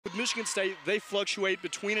Michigan State, they fluctuate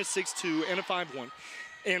between a 6-2 and a 5-1,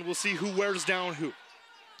 and we'll see who wears down who.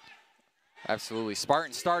 Absolutely.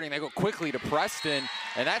 Spartans starting. They go quickly to Preston,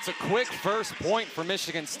 and that's a quick first point for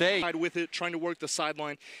Michigan State. With it, trying to work the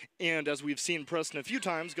sideline, and as we've seen Preston a few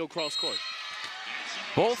times, go cross court.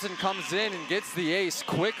 Bolton comes in and gets the ace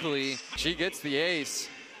quickly. She gets the ace.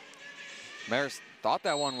 Marist thought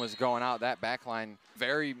that one was going out. That back line,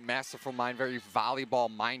 very masterful mind, very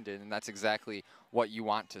volleyball-minded, and that's exactly what you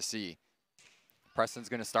want to see. Preston's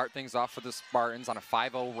going to start things off for the Spartans on a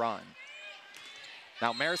 5-0 run.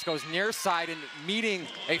 Now Marist goes near side and meeting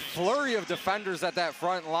a flurry of defenders at that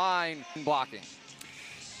front line, blocking.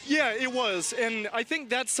 Yeah, it was, and I think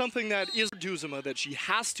that's something that is Duzema that she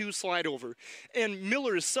has to slide over. And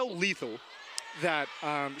Miller is so lethal that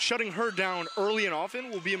shutting her down early and often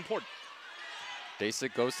will be important.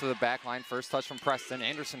 Basic goes to the back line, first touch from Preston.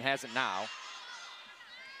 Anderson has it now.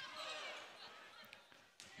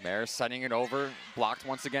 Marist setting it over, blocked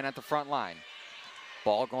once again at the front line.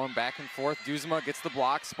 Ball going back and forth. Duzema gets the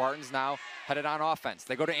block. Spartans now headed on offense.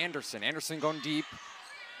 They go to Anderson. Anderson going deep.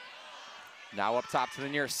 Now up top to the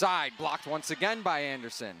near side. Blocked once again by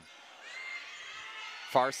Anderson.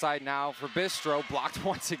 Far side now for Bistro. Blocked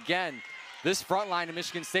once again. This front line of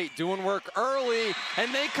Michigan State doing work early,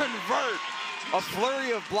 and they convert. A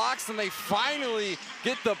flurry of blocks, and they finally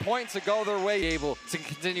get the point to go their way, able to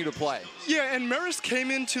continue to play. Yeah, and Marist came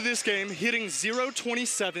into this game hitting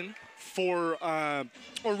 0-27 for,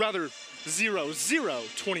 or rather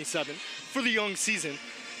 0-0-27 for the young season.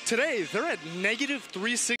 Today, they're at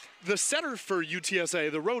 -3-6. The setter for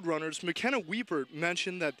UTSA, the Roadrunners, McKenna Wiepert,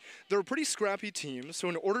 mentioned that they're a pretty scrappy team, so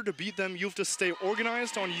in order to beat them, you have to stay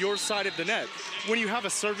organized on your side of the net. When you have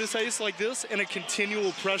a service ace like this and a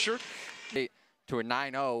continual pressure, to a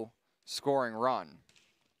 9-0 scoring run.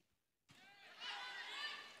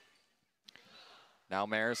 Now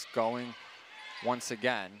Marist going once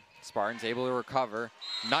again. Spartans able to recover.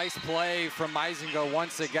 Nice play from Meisingo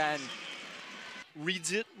once again.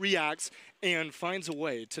 Reads it, reacts, and finds a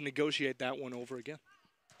way to negotiate that one over again.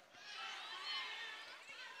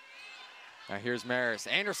 Now here's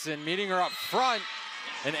Marist. Anderson meeting her up front,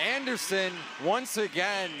 and Anderson once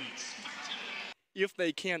again. If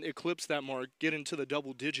they can't eclipse that mark, get into the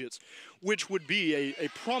double digits, which would be a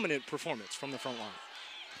prominent performance from the front line.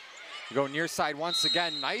 Go near side once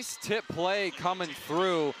again. Nice tip play coming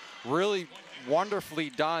through. Really wonderfully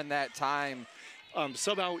done that time.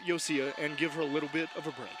 Sub out Yosia and give her a little bit of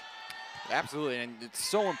a break. Absolutely, and it's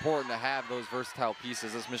so important to have those versatile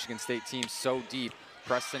pieces. This Michigan State team so deep.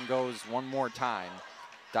 Preston goes one more time.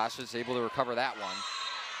 Dasha's able to recover that one.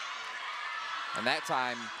 And that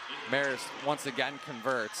time, Marist once again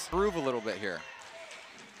converts. Prove a little bit here.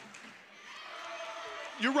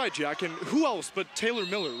 You're right, Jack, and who else but Taylor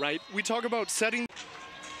Miller, right? We talk about setting.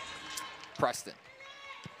 Preston.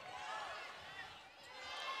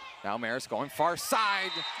 Now Marist going far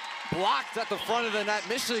side. Blocked at the front of the net.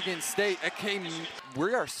 Michigan State,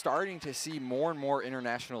 we are starting to see more and more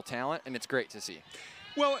international talent, and it's great to see.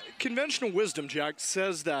 Well, conventional wisdom, Jack,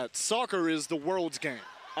 says that soccer is the world's game.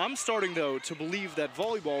 I'm starting, though, to believe that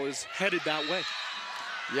volleyball is headed that way.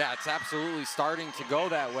 Yeah, it's absolutely starting to go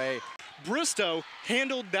that way. Bristow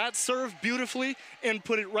handled that serve beautifully and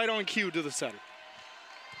put it right on cue to the setter.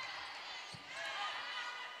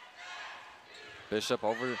 Bishop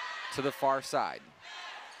over to the far side.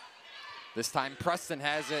 This time Preston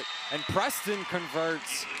has it, and Preston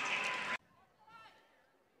converts.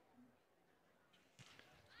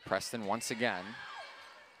 Preston once again.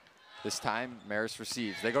 This time, Marist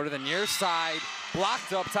receives. They go to the near side,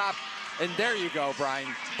 blocked up top, and there you go, Brian.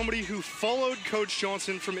 Somebody who followed Coach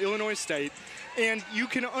Johnson from Illinois State, and you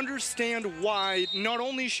can understand why not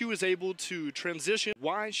only she was able to transition,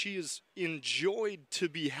 why she is enjoyed to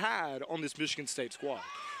be had on this Michigan State squad.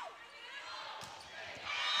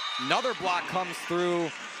 Another block comes through.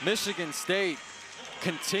 Michigan State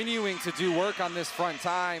continuing to do work on this front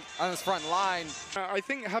line. I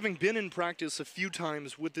think having been in practice a few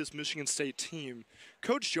times with this Michigan State team,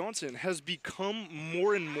 Coach Johnson has become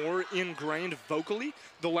more and more ingrained vocally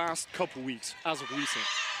the last couple weeks as of recent.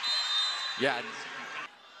 Yeah,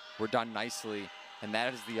 we're done nicely, and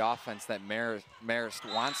that is the offense that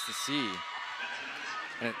Marist wants to see.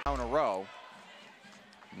 And it's down a row,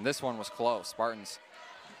 and this one was close. Spartans.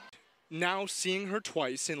 Now seeing her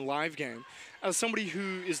twice in live game, as somebody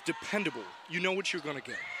who is dependable, you know what you're going to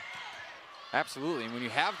get. Absolutely, and when you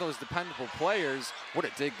have those dependable players, what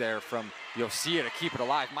a dig there from Yosia to keep it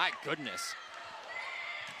alive. My goodness.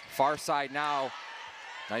 Far side now,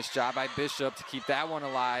 Nice job by Bishop to keep that one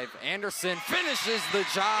alive. Anderson finishes the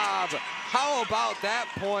job. How about that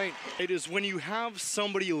point? It is when you have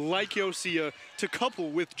somebody like Yosia to couple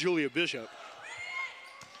with Julia Bishop.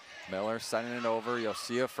 Miller sending it over.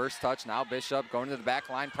 Yosia first touch. Now Bishop going to the back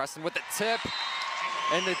line. Preston with the tip.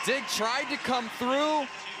 And the dig tried to come through,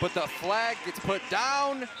 but the flag gets put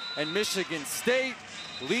down, and Michigan State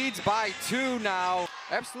leads by 2 now.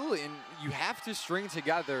 Absolutely, and you have to string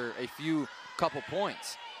together a couple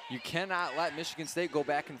points. You cannot let Michigan State go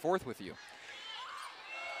back and forth with you.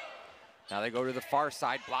 Now they go to the far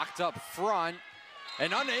side, blocked up front,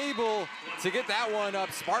 and unable to get that one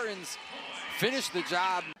up. Spartans finish the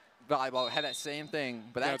job. Volleyball had that same thing,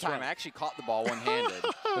 but that time I actually caught the ball one-handed.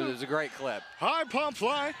 It was a great clip. High pump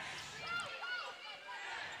fly.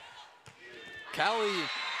 Kelly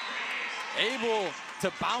able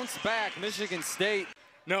to bounce back. Michigan State.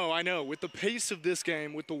 No, I know. With the pace of this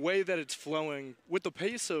game, with the way that it's flowing, with the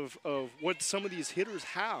pace of what some of these hitters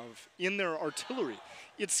have in their artillery,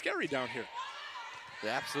 it's scary down here. It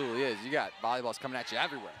absolutely is. You got volleyballs coming at you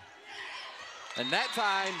everywhere. And that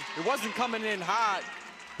time, it wasn't coming in hot,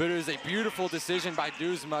 but it was a beautiful decision by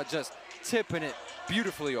Duzma, just tipping it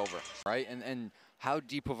beautifully over, right? And how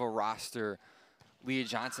deep of a roster Leah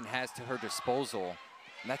Johnson has to her disposal.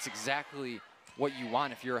 And that's exactly what you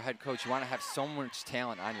want if you're a head coach. You want to have so much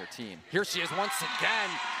talent on your team. Here she is once again,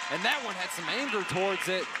 and that one had some anger towards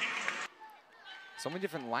it. So many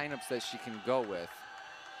different lineups that she can go with.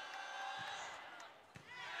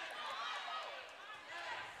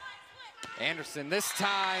 Anderson this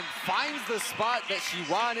time finds the spot that she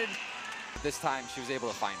wanted. This time she was able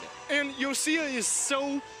to find it. And Yosia is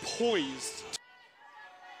so poised.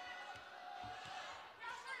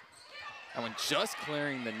 And when just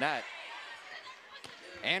clearing the net,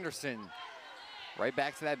 Anderson right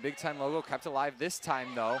back to that big time logo, kept alive this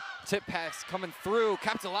time though. Tip pass coming through,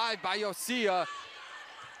 kept alive by Yosia.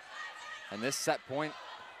 And this set point,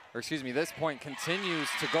 or excuse me, this point continues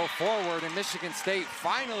to go forward, and Michigan State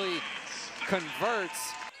finally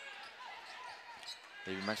converts.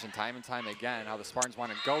 You mentioned time and time again how the Spartans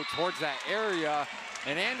want to go towards that area,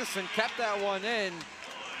 and Anderson kept that one in,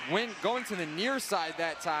 going to the near side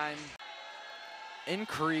that time.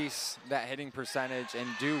 Increase that hitting percentage and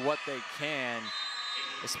do what they can,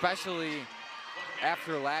 especially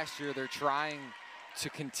after last year. They're trying to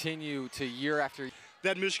continue to year after year.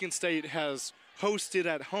 That Michigan State has hosted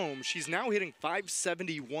at home. She's now hitting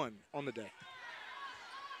 .571 on the day.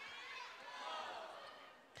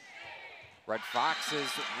 Red Foxes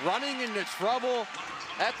running into trouble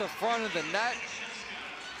at the front of the net.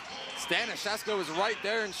 Staniszewska was right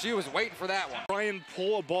there, and she was waiting for that one. Try and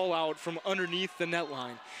pull a ball out from underneath the net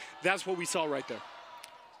line. That's what we saw right there.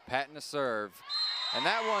 Patting a serve. And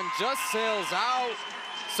that one just sails out.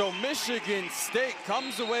 So Michigan State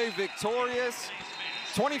comes away victorious,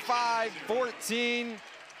 25-14.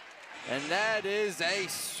 And that is a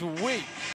sweep.